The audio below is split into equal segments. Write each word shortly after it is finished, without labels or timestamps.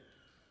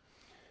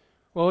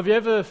Well, have you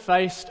ever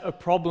faced a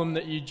problem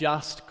that you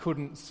just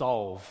couldn't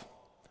solve?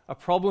 A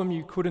problem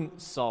you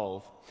couldn't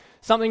solve.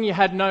 Something you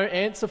had no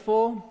answer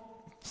for,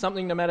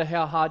 something no matter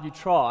how hard you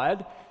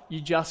tried, you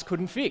just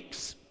couldn't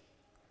fix.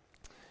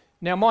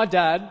 Now, my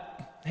dad,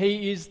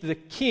 he is the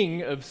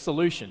king of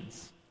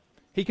solutions.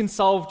 He can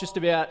solve just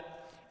about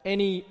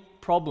any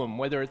problem,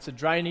 whether it's a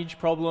drainage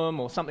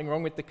problem or something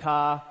wrong with the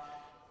car.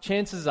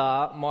 Chances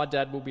are my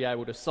dad will be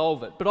able to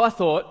solve it. But I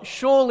thought,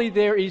 surely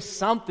there is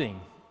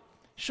something.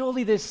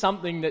 Surely there's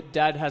something that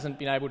Dad hasn't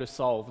been able to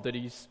solve that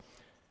he's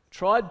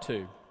tried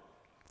to.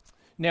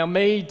 Now,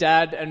 me,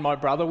 Dad, and my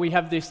brother, we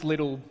have this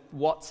little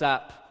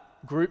WhatsApp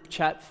group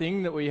chat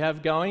thing that we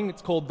have going.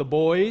 It's called The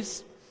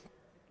Boys.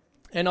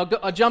 And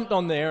I jumped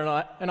on there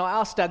and I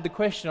asked Dad the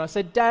question. I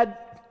said, Dad,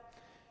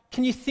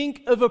 can you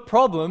think of a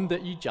problem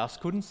that you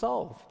just couldn't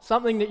solve?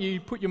 Something that you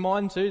put your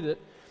mind to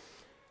that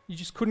you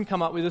just couldn't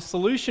come up with a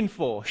solution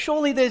for.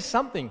 Surely there's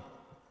something.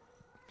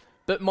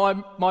 But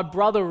my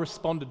brother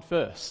responded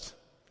first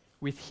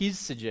with his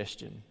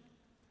suggestion.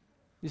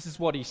 This is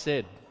what he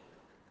said.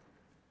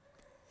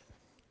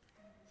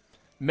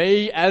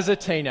 Me as a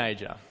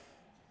teenager.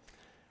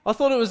 I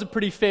thought it was a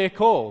pretty fair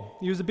call.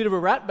 He was a bit of a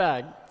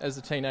ratbag as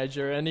a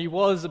teenager, and he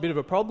was a bit of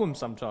a problem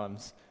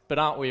sometimes. But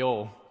aren't we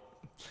all?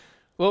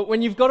 Well,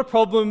 when you've got a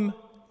problem,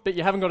 but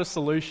you haven't got a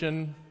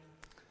solution,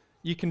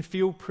 you can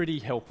feel pretty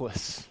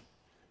helpless,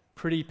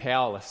 pretty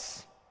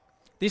powerless.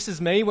 This is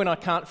me when I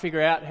can't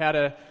figure out how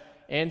to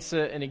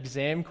answer an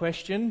exam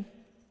question,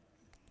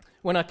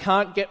 when I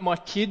can't get my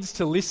kids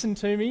to listen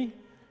to me,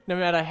 no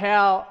matter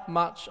how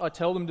much I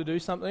tell them to do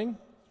something,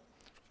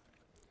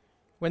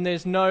 when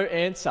there's no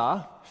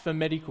answer for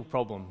medical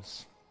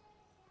problems.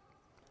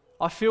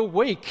 I feel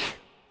weak.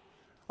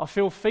 I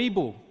feel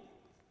feeble.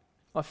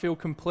 I feel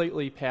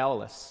completely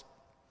powerless.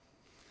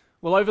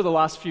 Well, over the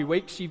last few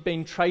weeks, you've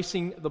been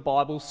tracing the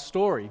Bible's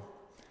story,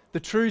 the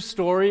true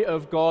story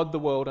of God, the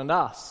world, and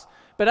us.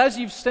 But as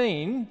you've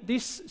seen,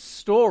 this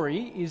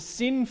story is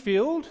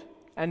sin-filled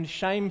and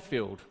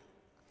shame-filled.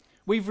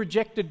 We've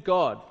rejected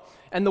God,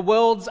 and the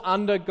world's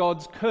under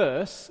God's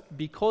curse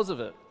because of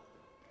it.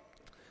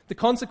 The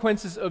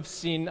consequences of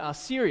sin are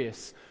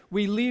serious.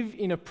 We live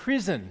in a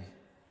prison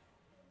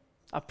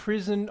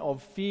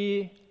of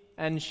fear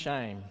and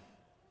shame.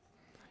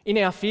 In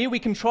our fear, we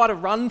can try to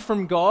run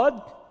from God,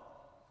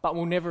 but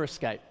we'll never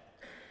escape.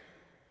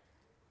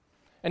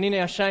 And in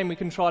our shame, we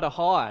can try to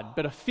hide,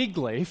 but a fig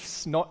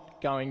leaf's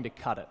not going to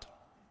cut it.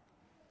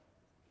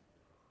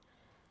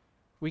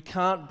 We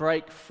can't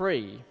break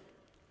free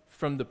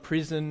from the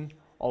prison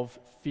of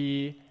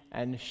fear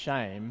and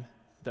shame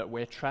that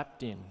we're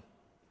trapped in.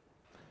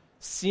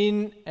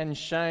 Sin and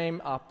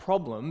shame are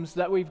problems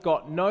that we've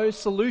got no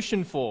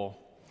solution for.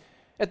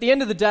 At the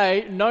end of the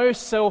day, no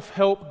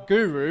self-help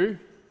guru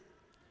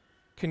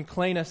can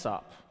clean us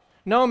up.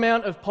 No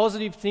amount of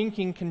positive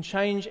thinking can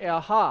change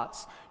our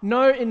hearts.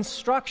 No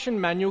instruction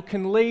manual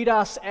can lead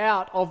us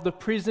out of the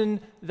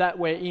prison that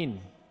we're in.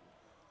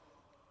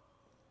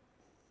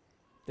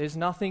 There's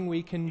nothing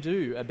we can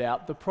do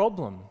about the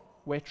problem.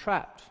 We're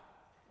trapped.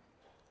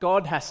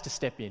 God has to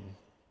step in.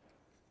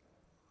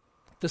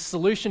 The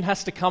solution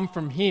has to come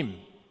from Him.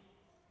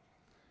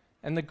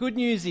 And the good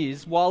news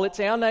is, while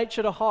it's our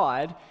nature to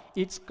hide,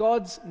 it's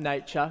God's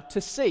nature to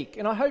seek.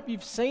 And I hope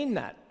you've seen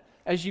that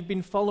as you've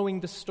been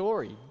following the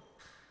story.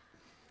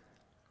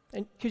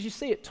 And because you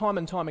see it time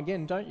and time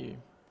again, don't you?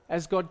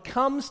 As God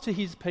comes to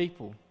His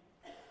people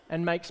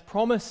and makes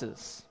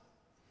promises.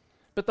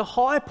 But the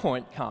high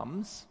point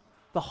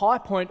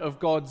of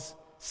God's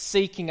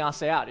seeking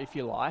us out, if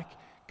you like,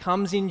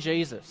 comes in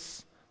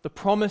Jesus, the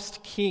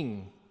promised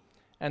King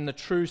and the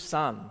true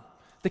Son,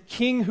 the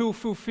King who will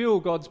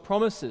fulfill God's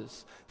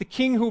promises, the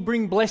King who will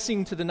bring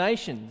blessing to the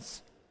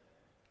nations.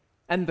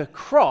 And the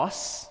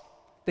cross,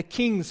 the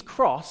King's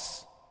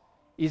cross,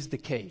 is the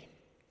key.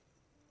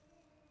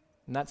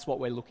 And that's what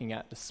we're looking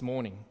at this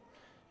morning.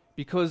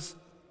 Because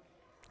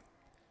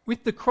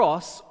with the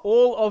cross,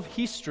 all of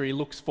history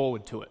looks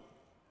forward to it.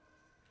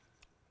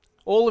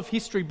 All of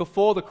history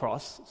before the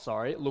cross,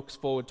 looks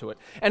forward to it.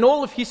 And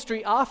all of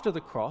history after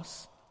the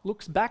cross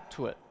looks back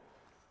to it.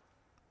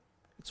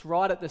 It's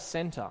right at the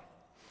centre.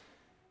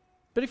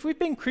 But if we've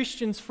been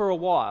Christians for a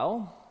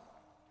while,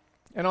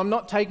 and I'm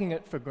not taking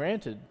it for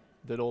granted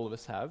that all of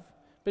us have,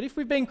 but if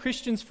we've been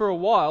Christians for a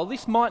while,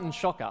 this mightn't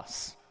shock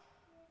us.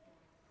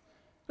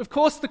 Of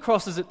course the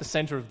cross is at the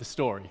centre of the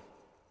story.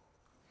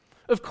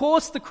 Of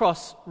course the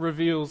cross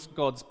reveals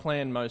God's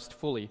plan most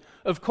fully.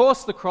 Of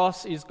course the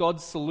cross is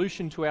God's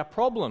solution to our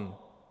problem.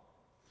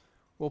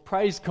 Well,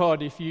 praise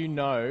God if you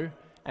know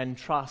and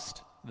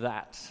trust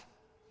that.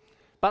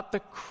 But the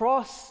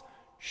cross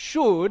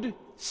should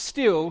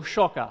still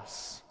shock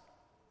us.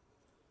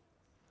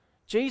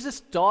 Jesus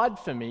died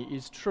for me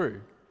is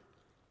true.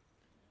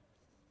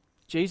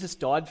 Jesus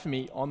died for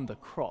me on the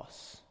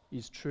cross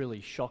is truly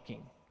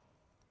shocking.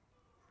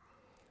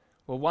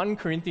 Well, 1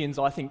 Corinthians,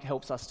 I think,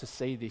 helps us to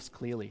see this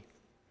clearly.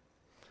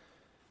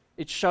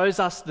 It shows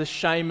us the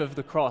shame of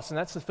the cross, and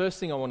that's the first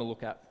thing I want to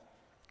look at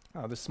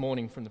this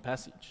morning from the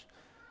passage.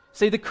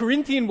 See, the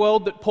Corinthian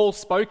world that Paul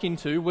spoke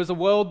into was a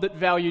world that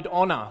valued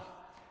honour.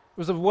 It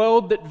was a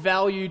world that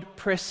valued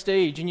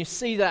prestige, and you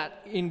see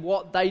that in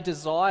what they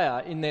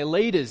desire in their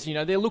leaders. You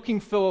know, they're looking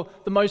for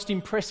the most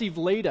impressive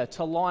leader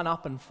to line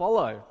up and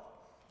follow,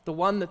 the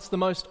one that's the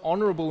most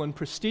honourable and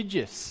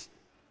prestigious.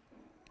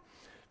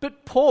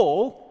 But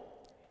Paul,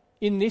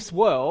 in this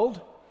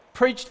world,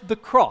 preached the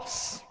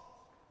cross.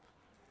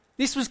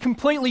 This was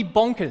completely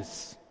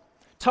bonkers,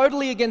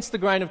 totally against the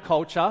grain of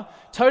culture,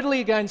 totally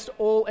against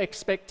all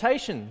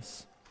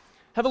expectations.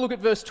 Have a look at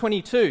verse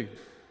 22.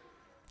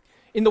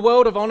 In the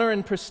world of honour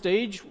and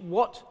prestige,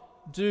 what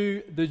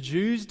do the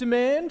Jews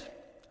demand?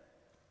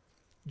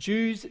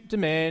 Jews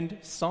demand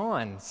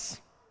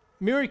signs,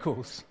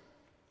 miracles,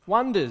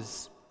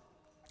 wonders.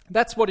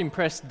 That's what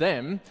impressed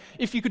them.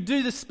 If you could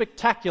do the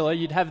spectacular,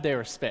 you'd have their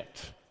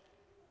respect.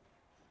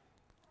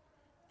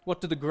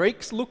 What do the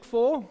Greeks look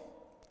for?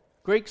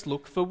 Greeks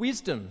look for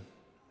wisdom.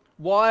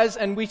 Wise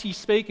and witty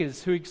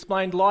speakers who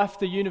explained life,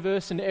 the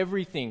universe, and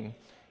everything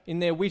in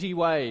their witty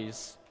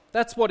ways.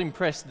 That's what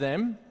impressed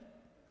them.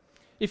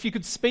 If you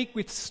could speak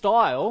with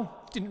style,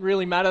 it didn't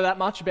really matter that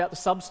much about the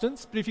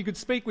substance, but if you could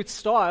speak with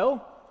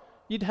style,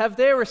 you'd have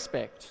their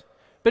respect.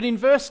 But in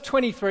verse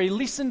 23,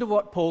 listen to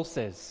what Paul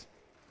says.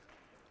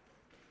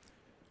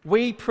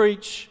 We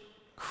preach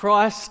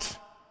Christ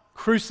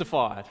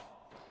crucified,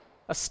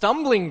 a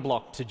stumbling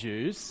block to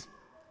Jews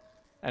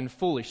and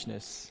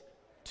foolishness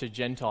to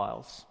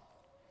Gentiles.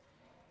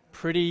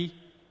 Pretty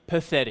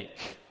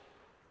pathetic.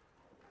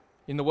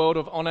 In the world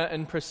of honour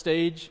and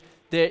prestige,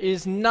 there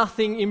is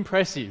nothing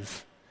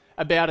impressive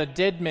about a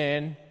dead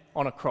man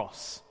on a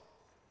cross.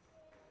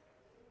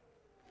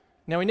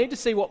 Now we need to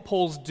see what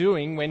Paul's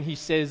doing when he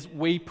says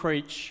we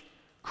preach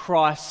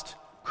Christ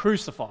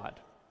crucified.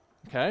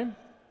 Okay?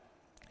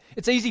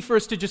 It's easy for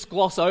us to just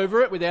gloss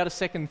over it without a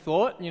second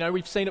thought. You know,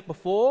 we've seen it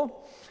before.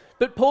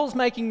 But Paul's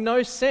making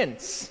no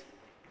sense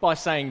by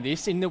saying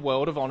this in the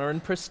world of honour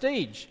and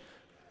prestige.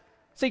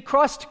 See,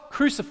 Christ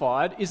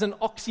crucified is an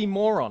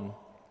oxymoron.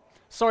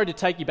 Sorry to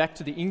take you back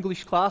to the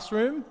English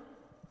classroom,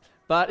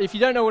 but if you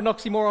don't know what an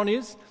oxymoron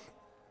is,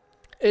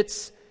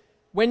 it's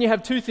when you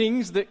have two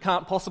things that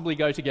can't possibly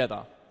go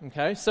together.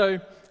 Okay, so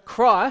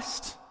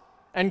Christ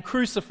and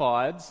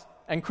crucified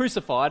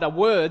are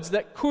words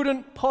that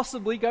couldn't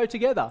possibly go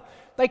together.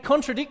 They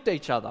contradict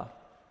each other.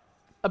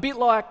 A bit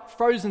like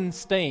frozen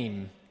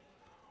steam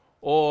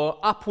or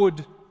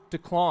upward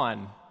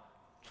decline,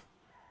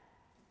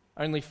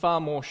 only far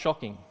more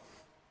shocking.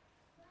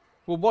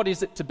 Well, what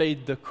is it to be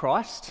the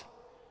Christ?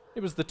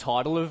 It was the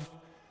title of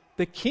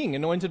the king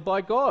anointed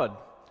by God.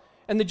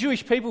 And the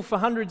Jewish people for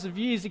hundreds of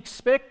years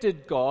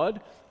expected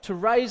God to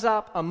raise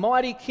up a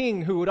mighty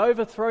king who would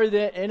overthrow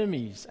their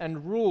enemies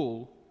and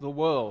rule the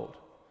world.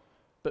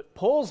 But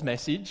Paul's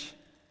message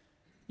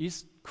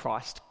is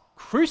Christ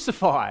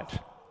crucified.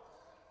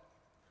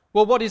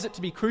 Well, what is it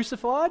to be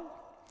crucified?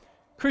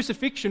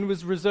 Crucifixion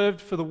was reserved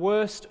for the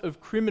worst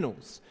of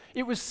criminals.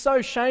 It was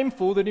so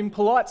shameful that in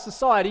polite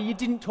society you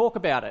didn't talk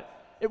about it.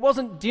 It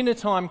wasn't dinner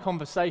time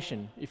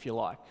conversation, if you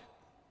like.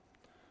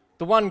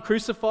 The one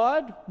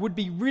crucified would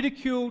be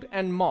ridiculed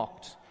and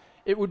mocked.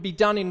 It would be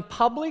done in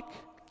public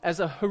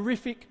as a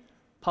horrific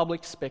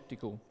public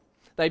spectacle.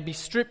 They'd be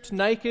stripped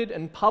naked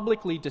and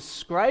publicly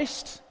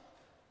disgraced,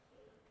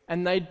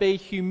 and they'd be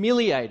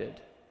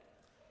humiliated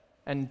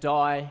and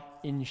die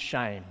in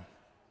shame.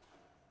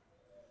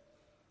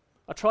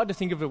 I tried to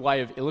think of a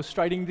way of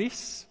illustrating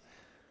this,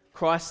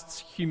 Christ's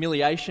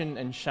humiliation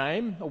and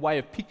shame, a way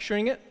of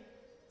picturing it,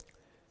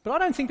 but I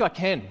don't think I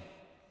can.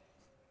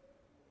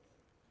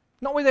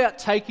 Not without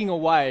taking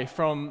away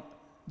from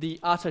the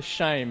utter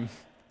shame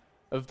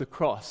of the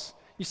cross.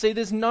 You see,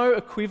 there's no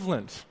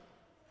equivalent.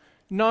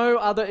 No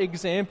other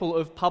example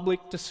of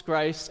public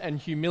disgrace and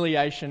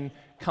humiliation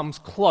comes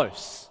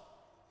close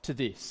to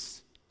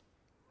this.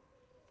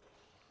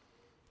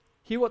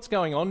 Hear what's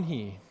going on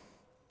here.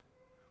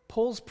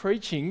 Paul's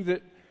preaching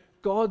that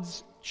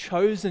God's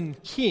chosen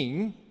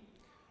king,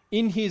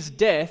 in his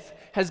death,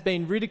 has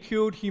been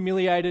ridiculed,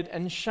 humiliated,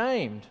 and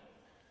shamed.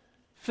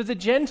 For the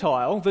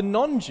Gentile, the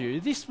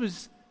non-Jew, this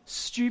was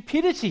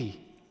stupidity.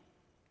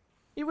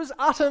 It was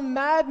utter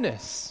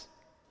madness.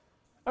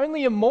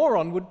 Only a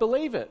moron would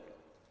believe it.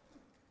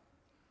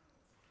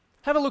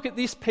 Have a look at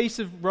this piece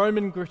of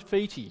Roman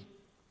graffiti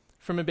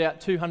from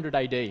about 200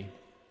 AD.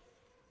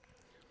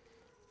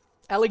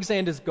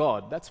 Alexander's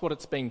God, that's what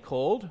it's been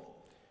called.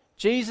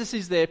 Jesus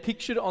is there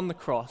pictured on the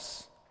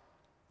cross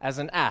as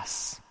an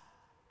ass.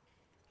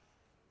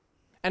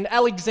 And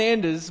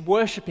Alexander's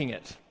worshipping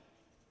it.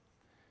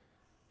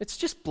 It's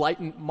just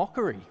blatant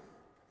mockery.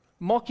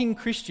 Mocking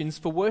Christians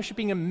for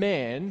worshipping a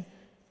man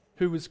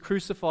who was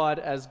crucified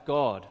as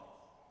God.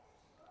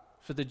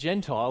 For the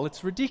Gentile,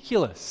 it's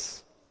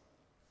ridiculous.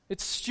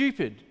 It's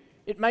stupid.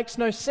 It makes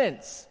no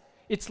sense.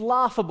 It's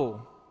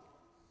laughable.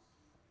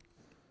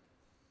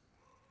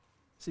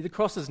 See, the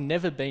cross has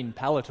never been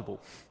palatable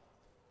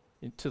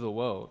to the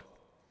world.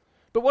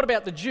 But what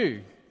about the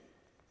Jew?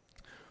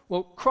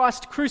 Well,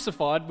 Christ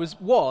crucified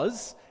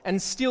was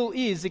and still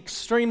is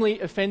extremely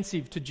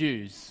offensive to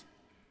Jews.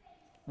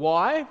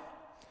 Why?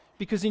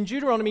 Because in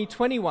Deuteronomy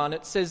 21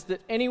 it says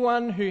that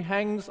anyone who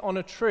hangs on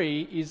a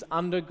tree is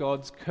under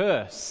God's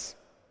curse.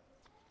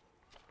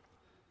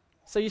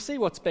 So you see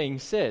what's being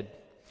said.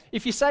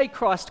 If you say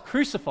Christ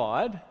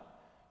crucified,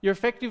 you're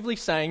effectively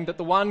saying that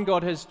the one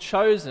God has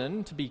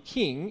chosen to be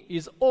king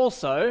is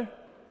also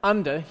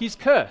under his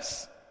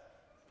curse.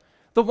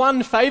 The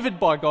one favoured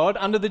by God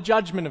under the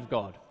judgment of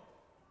God.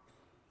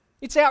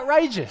 It's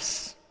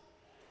outrageous.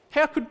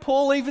 How could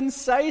Paul even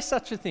say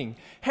such a thing?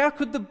 How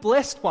could the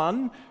blessed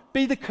one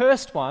be the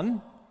cursed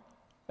one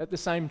at the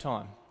same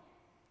time?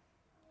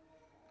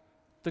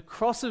 The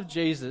cross of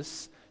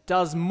Jesus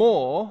does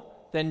more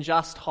than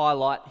just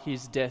highlight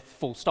his death,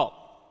 full stop.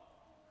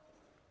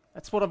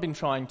 That's what I've been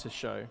trying to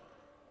show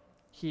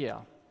here.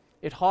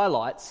 It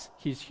highlights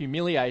his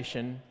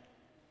humiliation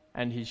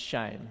and his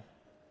shame.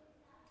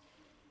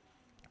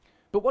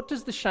 But what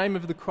does the shame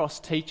of the cross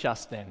teach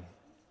us then?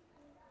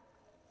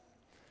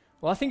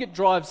 Well, I think it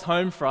drives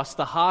home for us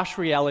the harsh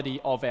reality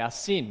of our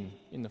sin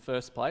in the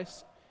first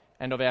place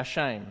and of our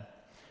shame.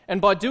 And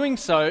by doing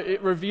so,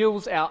 it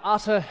reveals our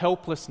utter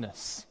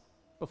helplessness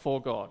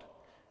before God,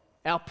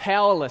 our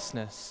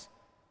powerlessness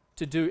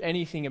to do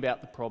anything about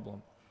the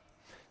problem.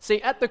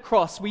 See, at the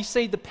cross, we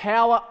see the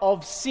power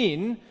of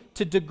sin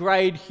to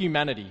degrade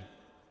humanity.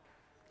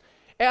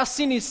 Our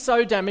sin is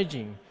so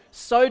damaging,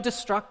 so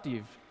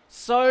destructive,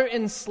 so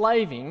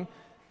enslaving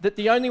that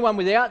the only one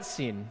without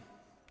sin,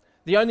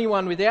 the only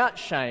one without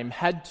shame,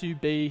 had to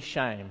be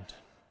shamed.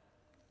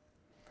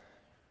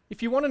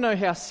 If you want to know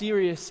how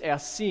serious our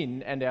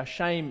sin and our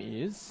shame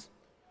is,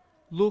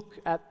 look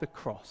at the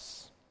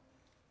cross.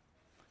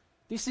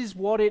 This is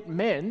what it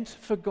meant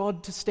for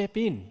God to step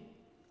in.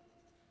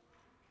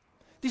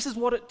 This is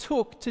what it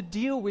took to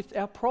deal with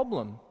our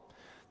problem.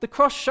 The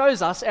cross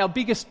shows us our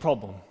biggest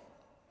problem.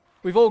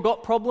 We've all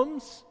got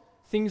problems,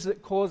 things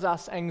that cause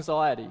us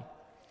anxiety.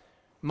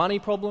 Money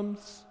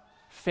problems,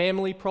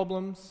 family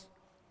problems,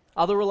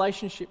 other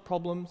relationship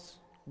problems,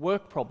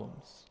 work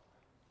problems.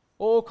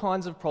 All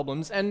kinds of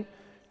problems. And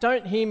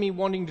don't hear me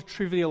wanting to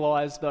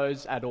trivialise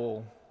those at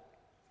all.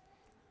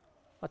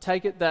 I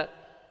take it that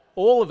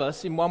all of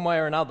us, in one way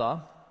or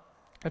another,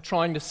 are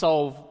trying to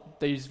solve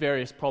these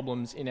various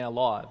problems in our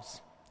lives.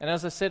 And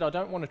as I said, I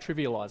don't want to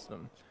trivialise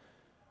them.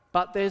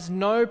 But there's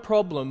no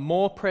problem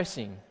more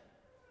pressing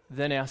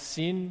than our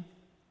sin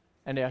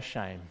and our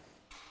shame.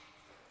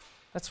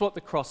 That's what the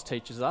cross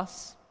teaches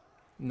us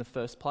in the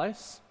first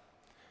place.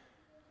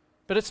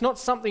 But it's not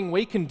something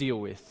we can deal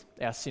with,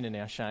 our sin and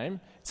our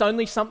shame. It's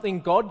only something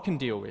God can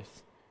deal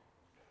with.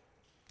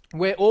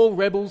 We're all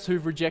rebels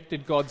who've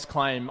rejected God's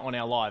claim on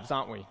our lives,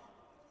 aren't we?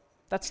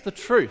 That's the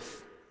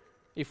truth,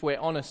 if we're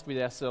honest with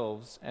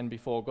ourselves and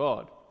before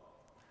God.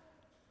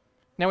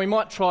 Now, we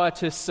might try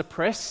to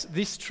suppress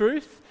this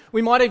truth.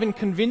 We might even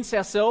convince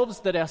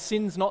ourselves that our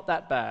sin's not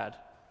that bad.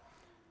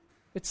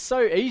 It's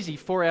so easy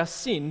for our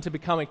sin to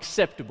become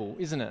acceptable,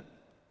 isn't it?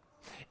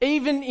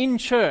 Even in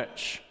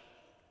church,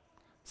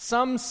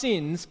 some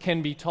sins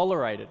can be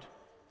tolerated.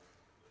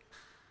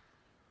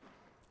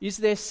 Is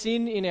there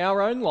sin in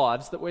our own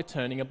lives that we're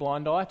turning a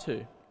blind eye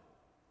to?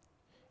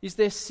 Is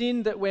there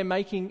sin that we're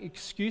making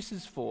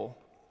excuses for?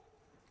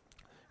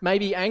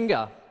 Maybe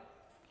anger.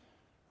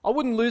 I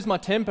wouldn't lose my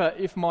temper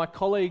if my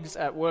colleagues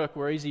at work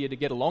were easier to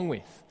get along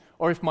with,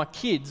 or if my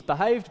kids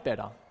behaved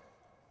better.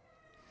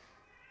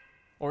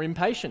 Or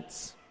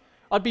impatience.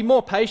 I'd be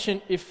more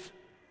patient if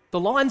the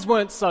lines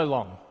weren't so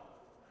long,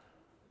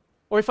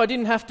 or if I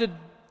didn't have to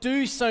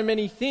do so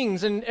many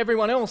things and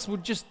everyone else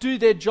would just do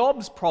their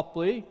jobs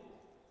properly,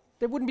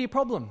 there wouldn't be a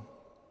problem.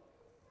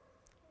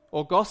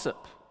 Or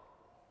gossip.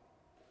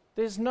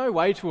 There's no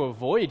way to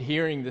avoid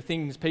hearing the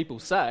things people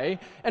say,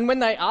 and when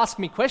they ask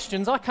me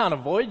questions, I can't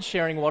avoid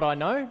sharing what I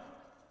know.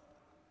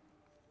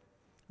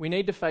 We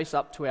need to face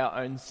up to our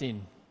own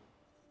sin.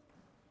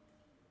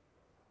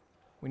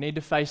 We need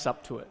to face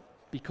up to it,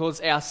 because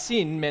our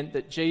sin meant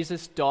that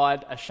Jesus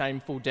died a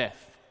shameful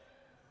death.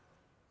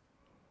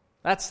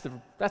 That's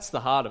the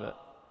heart of it.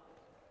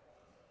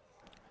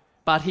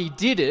 But he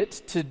did it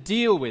to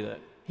deal with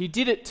it. He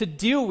did it to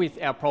deal with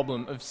our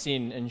problem of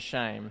sin and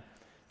shame.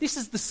 This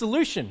is the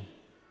solution.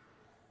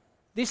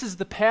 This is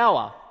the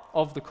power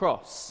of the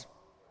cross.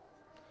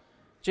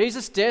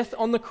 Jesus' death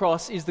on the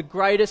cross is the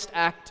greatest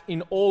act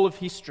in all of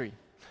history.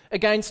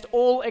 Against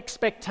all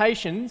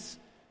expectations,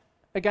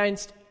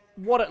 against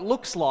what it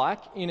looks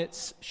like in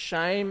its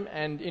shame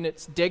and in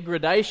its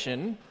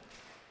degradation,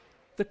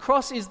 the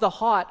cross is the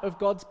height of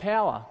God's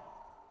power.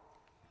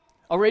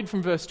 I'll read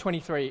from verse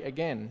 23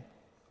 again.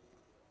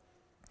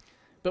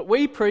 But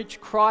we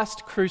preach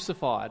Christ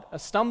crucified, a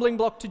stumbling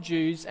block to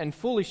Jews and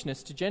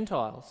foolishness to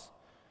Gentiles.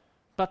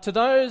 But to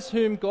those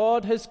whom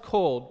God has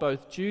called,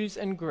 both Jews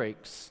and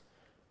Greeks,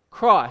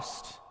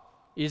 Christ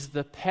is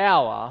the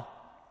power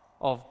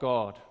of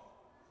God.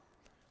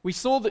 We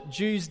saw that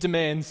Jews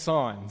demand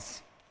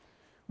signs.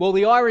 Well,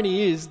 the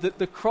irony is that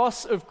the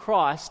cross of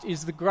Christ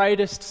is the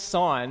greatest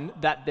sign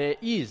that there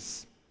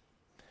is,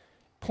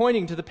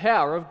 pointing to the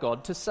power of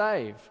God to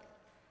save.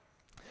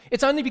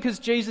 It's only because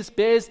Jesus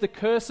bears the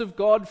curse of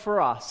God for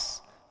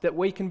us that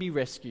we can be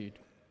rescued.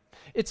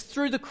 It's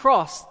through the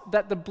cross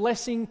that the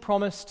blessing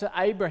promised to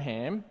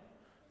Abraham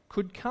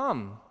could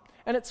come.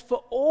 And it's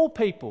for all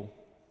people,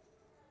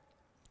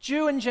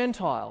 Jew and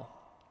Gentile,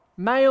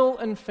 male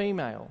and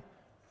female,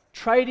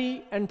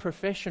 tradie and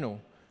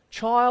professional,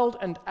 child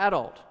and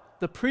adult,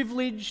 the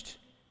privileged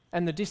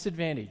and the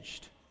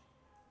disadvantaged.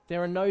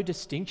 There are no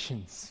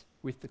distinctions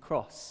with the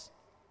cross.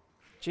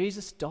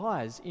 Jesus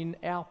dies in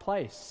our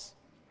place,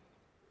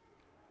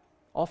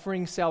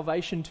 offering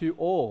salvation to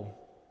all.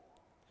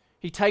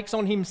 He takes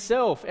on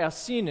himself our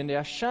sin and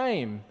our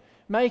shame,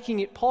 making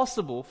it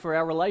possible for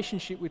our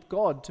relationship with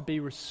God to be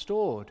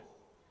restored.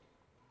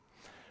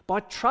 By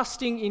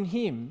trusting in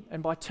him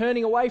and by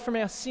turning away from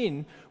our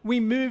sin, we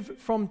move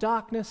from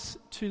darkness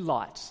to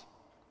light,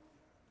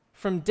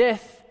 from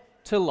death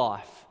to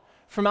life,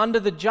 from under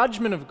the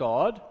judgment of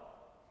God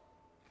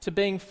to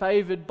being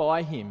favoured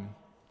by him.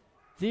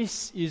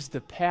 This is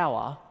the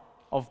power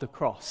of the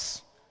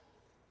cross.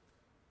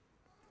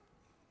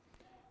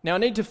 Now, I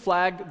need to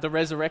flag the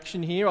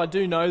resurrection here. I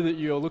do know that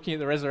you're looking at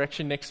the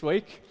resurrection next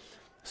week,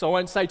 so I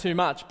won't say too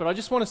much, but I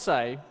just want to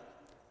say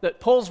that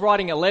Paul's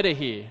writing a letter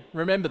here.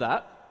 Remember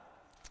that.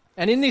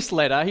 And in this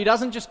letter, he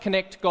doesn't just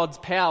connect God's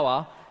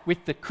power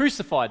with the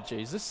crucified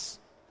Jesus.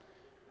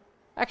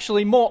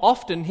 Actually, more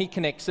often, he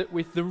connects it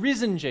with the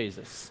risen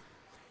Jesus.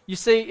 You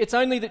see, it's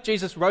only that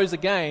Jesus rose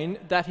again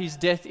that his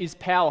death is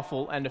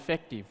powerful and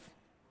effective.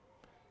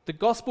 The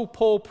gospel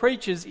Paul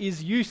preaches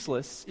is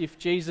useless if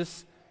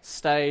Jesus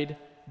stayed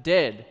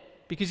dead.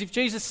 Because if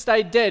Jesus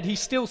stayed dead, he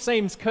still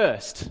seems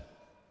cursed.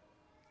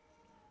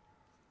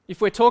 If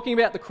we're talking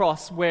about the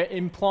cross, we're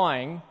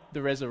implying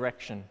the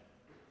resurrection.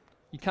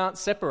 You can't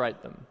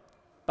separate them.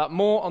 But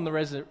more on the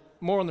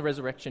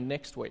resurrection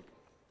next week.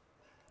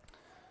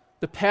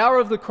 The power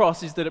of the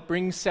cross is that it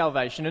brings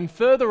salvation. And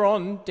further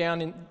on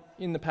down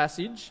in the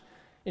passage,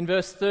 in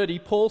verse 30,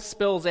 Paul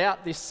spells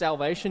out this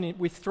salvation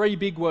with three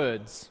big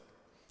words.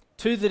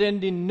 Two that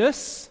end in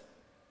nus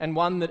and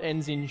one that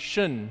ends in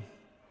shun.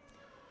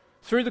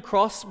 Through the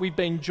cross, we've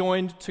been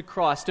joined to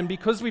Christ. And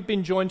because we've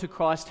been joined to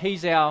Christ,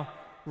 he's our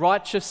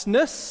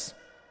righteousness,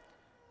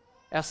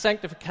 our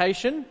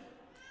sanctification,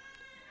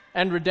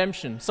 and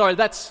redemption. Sorry,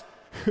 that's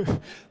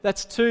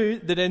two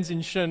that ends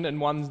in shun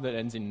and one that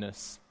ends in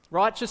nus.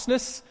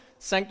 Righteousness,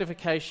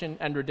 sanctification,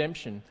 and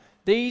redemption.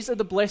 These are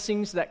the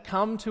blessings that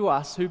come to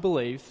us who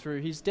believe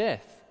through his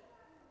death.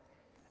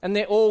 And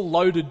they're all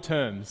loaded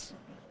terms.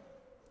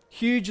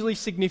 Hugely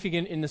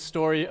significant in the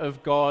story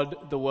of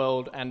God, the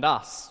world, and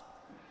us.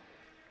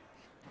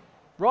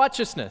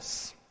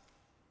 Righteousness.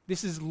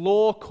 This is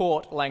law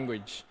court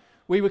language.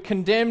 We were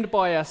condemned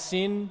by our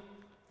sin,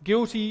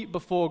 guilty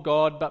before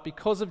God, but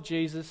because of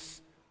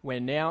Jesus, we're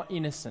now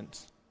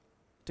innocent,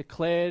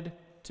 declared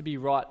to be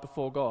right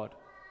before God.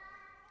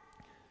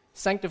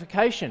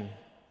 Sanctification.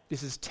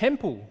 This is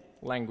temple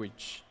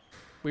language.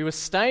 We were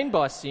stained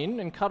by sin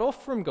and cut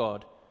off from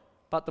God,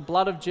 but the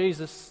blood of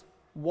Jesus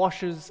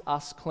washes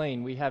us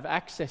clean. We have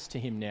access to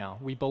him now.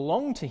 We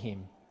belong to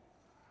him.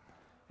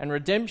 And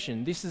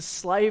redemption. This is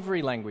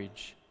slavery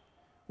language.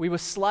 We were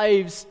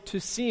slaves to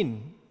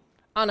sin,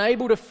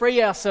 unable to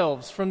free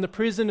ourselves from the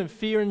prison of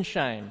fear and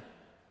shame.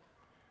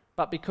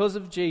 But because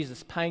of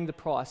Jesus paying the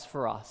price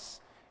for us,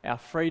 our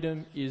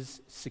freedom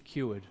is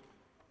secured.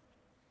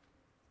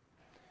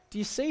 Do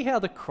you see how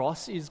the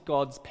cross is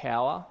God's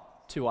power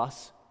to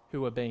us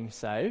who are being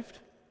saved?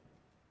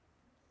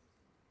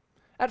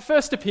 At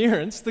first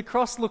appearance, the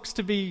cross looks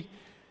to be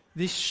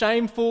this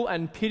shameful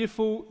and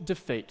pitiful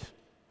defeat.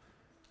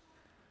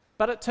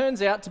 But it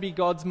turns out to be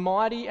God's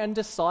mighty and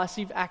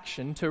decisive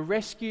action to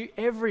rescue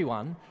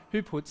everyone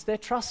who puts their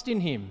trust in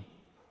him.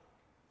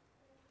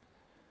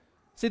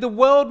 See, the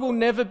world will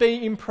never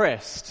be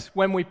impressed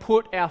when we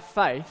put our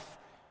faith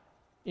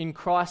in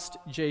Christ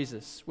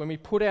Jesus, when we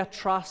put our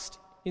trust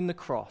in the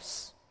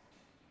cross.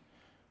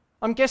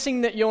 I'm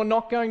guessing that you're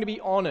not going to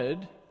be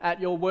honoured at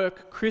your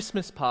work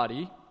Christmas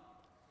party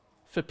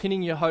for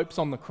pinning your hopes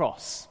on the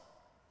cross.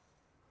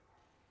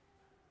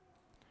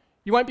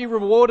 You won't be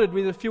rewarded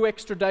with a few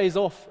extra days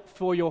off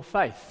for your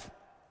faith.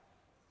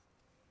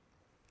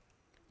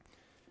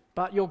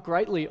 But you're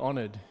greatly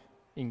honoured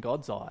in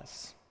God's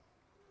eyes.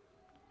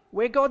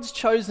 We're God's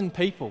chosen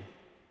people,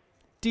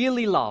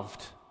 dearly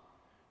loved,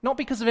 not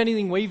because of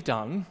anything we've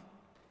done,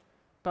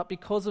 but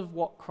because of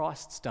what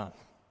Christ's done.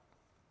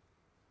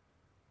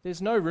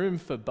 There's no room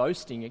for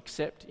boasting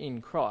except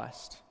in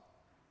Christ.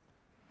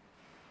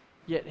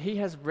 Yet he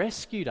has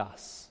rescued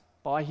us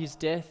by his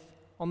death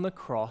on the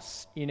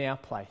cross in our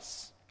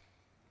place.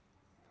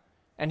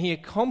 And he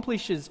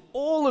accomplishes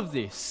all of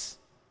this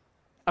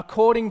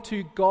according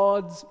to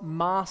God's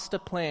master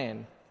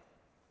plan.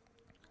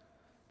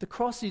 The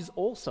cross is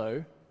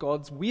also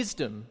God's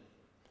wisdom.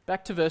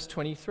 Back to verse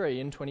 23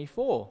 and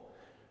 24.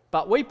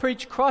 But we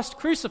preach Christ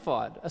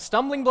crucified, a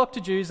stumbling block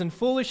to Jews and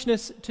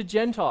foolishness to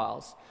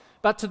Gentiles.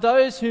 But to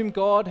those whom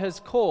God has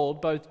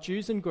called, both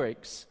Jews and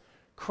Greeks,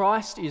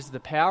 Christ is the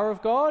power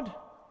of God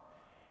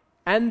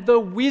and the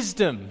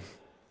wisdom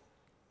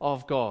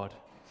of God.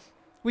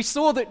 We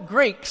saw that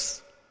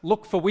Greeks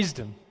look for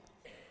wisdom.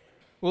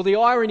 Well, the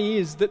irony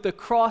is that the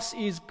cross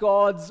is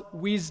God's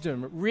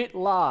wisdom writ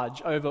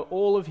large over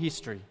all of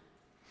history.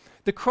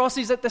 The cross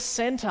is at the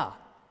centre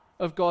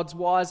of God's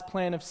wise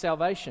plan of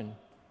salvation.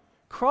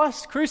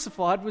 Christ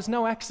crucified was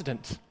no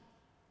accident.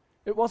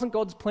 It wasn't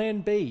God's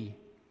plan B.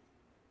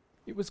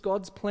 It was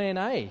God's plan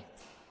A.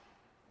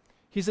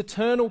 His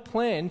eternal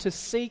plan to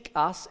seek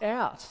us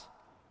out.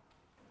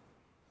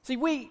 See,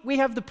 we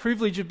have the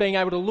privilege of being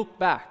able to look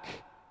back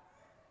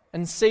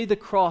and see the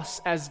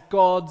cross as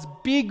God's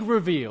big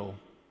reveal,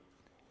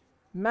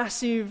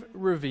 massive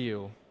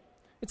reveal.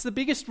 It's the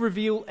biggest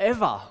reveal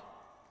ever.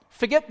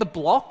 Forget the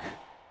block,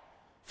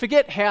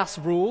 forget House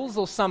Rules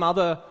or some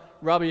other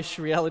rubbish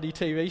reality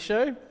TV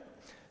show.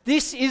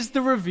 This is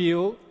the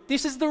reveal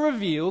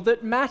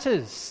that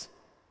matters.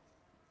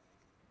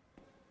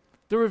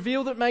 The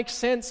reveal that makes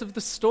sense of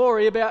the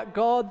story about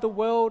God, the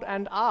world,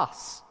 and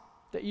us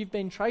that you've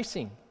been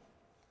tracing.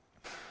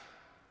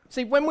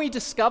 See, when we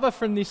discover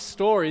from this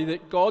story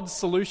that God's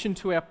solution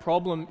to our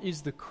problem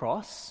is the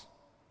cross,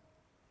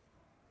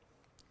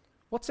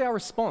 what's our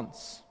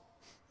response?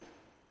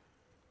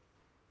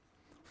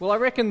 Well, I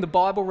reckon the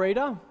Bible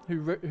reader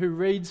who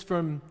reads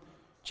from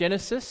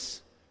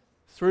Genesis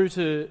through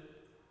to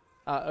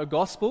a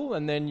gospel,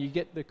 and then you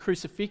get the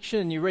crucifixion,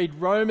 and you read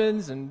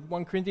Romans and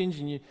 1 Corinthians,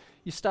 and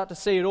you start to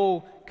see it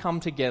all come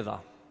together.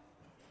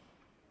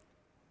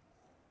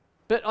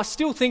 But I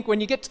still think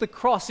when you get to the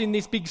cross in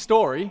this big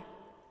story,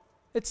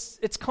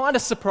 it's kind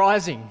of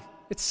surprising.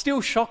 It's still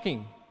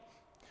shocking.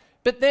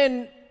 But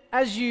then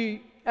as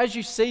you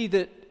see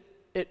that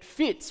it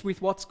fits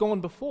with what's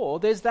gone before,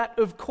 there's that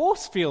of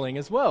course feeling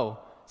as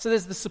well. So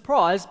there's the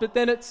surprise, but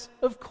then it's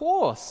of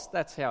course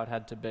that's how it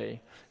had to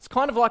be. It's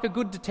kind of like a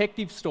good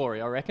detective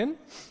story, I reckon.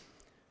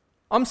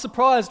 I'm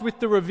surprised with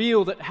the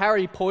reveal that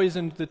Harry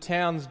poisoned the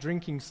town's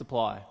drinking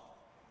supply.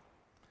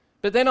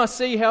 But then I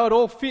see how it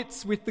all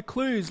fits with the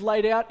clues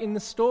laid out in the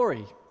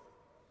story.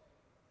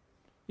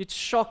 It's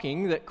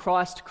shocking that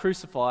Christ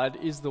crucified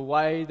is the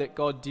way that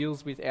God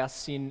deals with our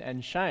sin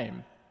and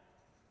shame.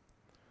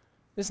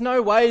 There's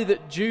no way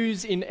that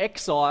Jews in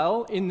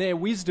exile, in their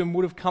wisdom,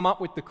 would have come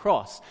up with the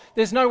cross.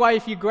 There's no way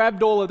if you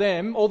grabbed all of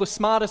them, all the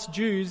smartest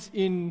Jews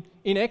in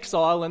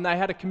exile, and they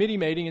had a committee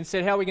meeting and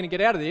said, how are we going to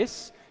get out of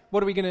this? How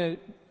are we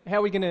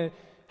going to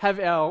have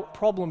our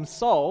problem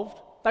solved?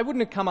 They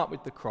wouldn't have come up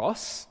with the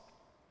cross.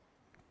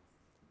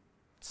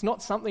 It's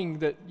not something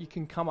that you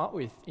can come up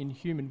with in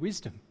human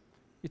wisdom.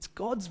 It's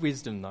God's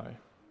wisdom, though.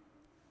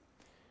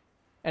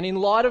 And in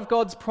light of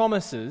God's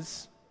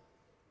promises,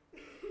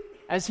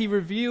 as he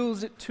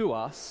reveals it to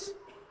us,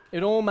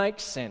 it all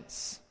makes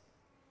sense,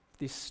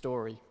 this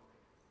story.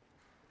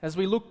 As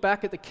we look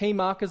back at the key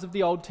markers of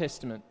the Old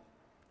Testament,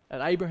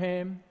 at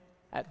Abraham,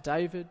 at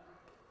David,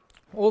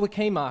 all the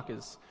key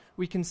markers,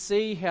 we can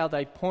see how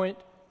they point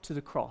to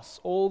the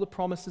cross. All the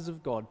promises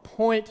of God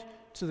point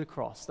to the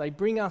cross. They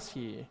bring us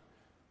here.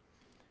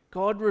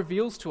 God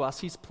reveals to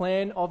us his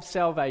plan of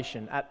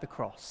salvation at the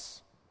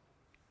cross.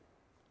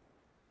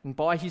 And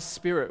by his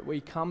Spirit, we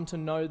come to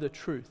know the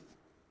truth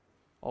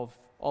of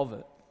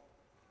it.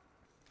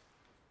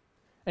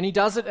 And he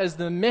does it as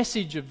the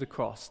message of the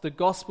cross, the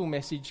gospel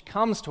message,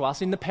 comes to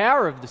us in the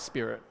power of the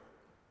Spirit.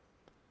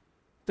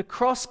 The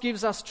cross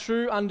gives us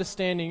true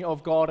understanding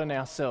of God and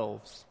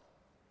ourselves.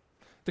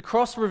 The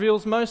cross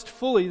reveals most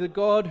fully the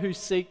God who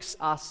seeks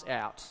us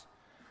out.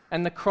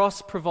 And the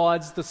cross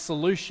provides the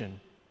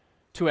solution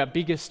to our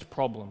biggest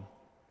problem.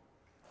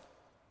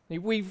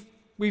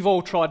 We've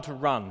all tried to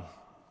run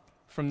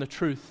from the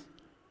truth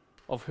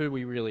of who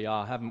we really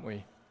are, haven't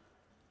we?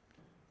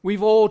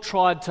 We've all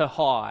tried to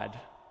hide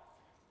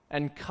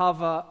and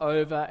cover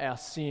over our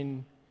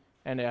sin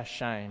and our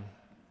shame.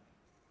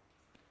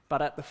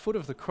 But at the foot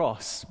of the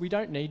cross, we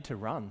don't need to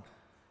run.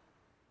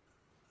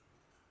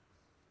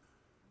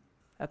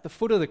 At the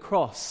foot of the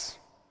cross,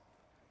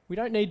 we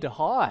don't need to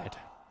hide.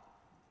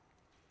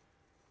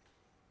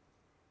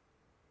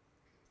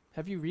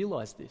 Have you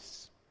realized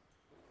this?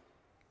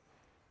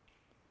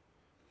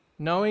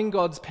 Knowing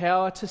God's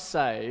power to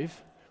save,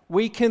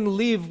 we can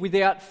live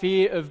without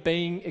fear of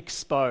being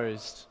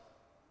exposed.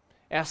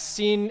 Our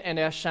sin and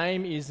our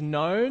shame is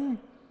known,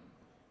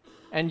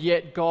 and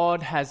yet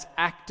God has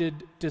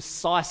acted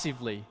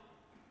decisively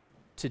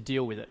to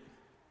deal with it.